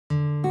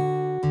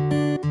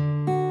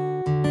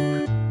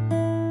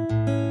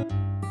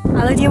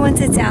Hello dear ones,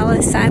 it's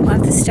Alice. I'm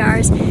of the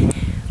stars.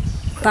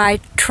 By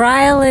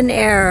trial and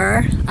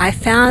error, I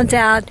found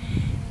out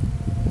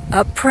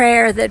a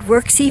prayer that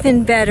works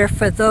even better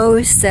for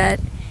those that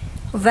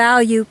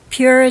value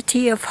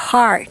purity of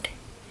heart.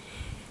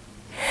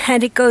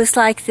 And it goes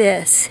like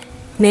this.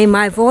 May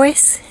my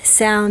voice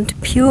sound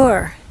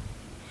pure.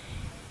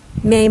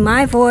 May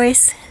my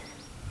voice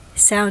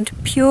sound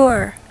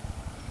pure.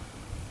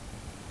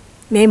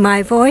 May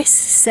my voice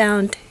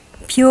sound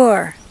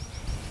pure.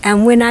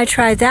 And when I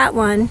tried that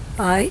one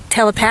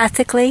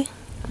telepathically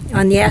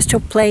on the astral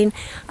plane,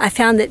 I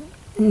found that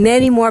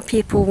many more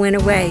people went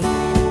away.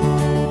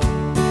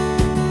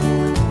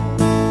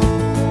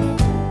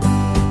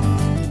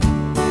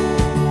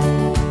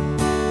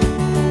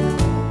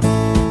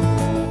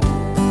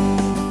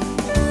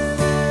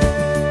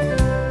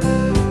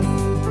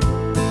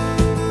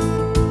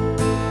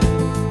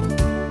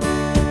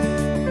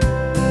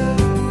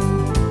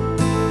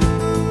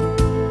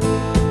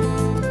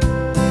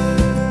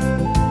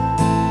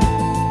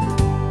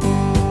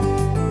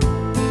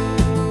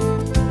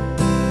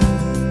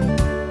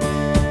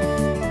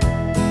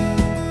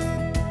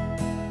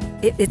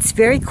 It's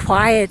very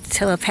quiet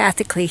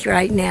telepathically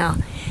right now,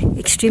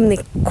 extremely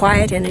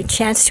quiet, and a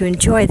chance to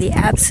enjoy the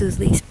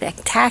absolutely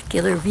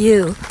spectacular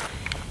view.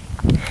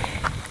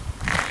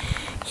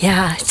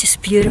 Yeah, it's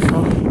just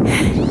beautiful.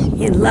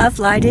 In love,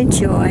 light, and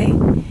joy,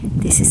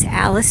 this is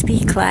Alice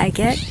B.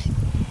 Clagett.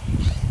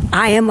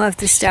 I am of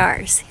the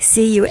stars.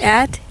 See you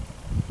at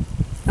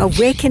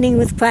Awakening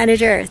with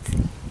Planet Earth.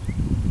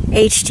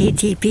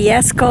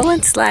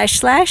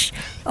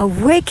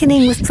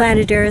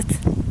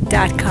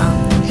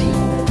 https://awakeningwithplanetearth.com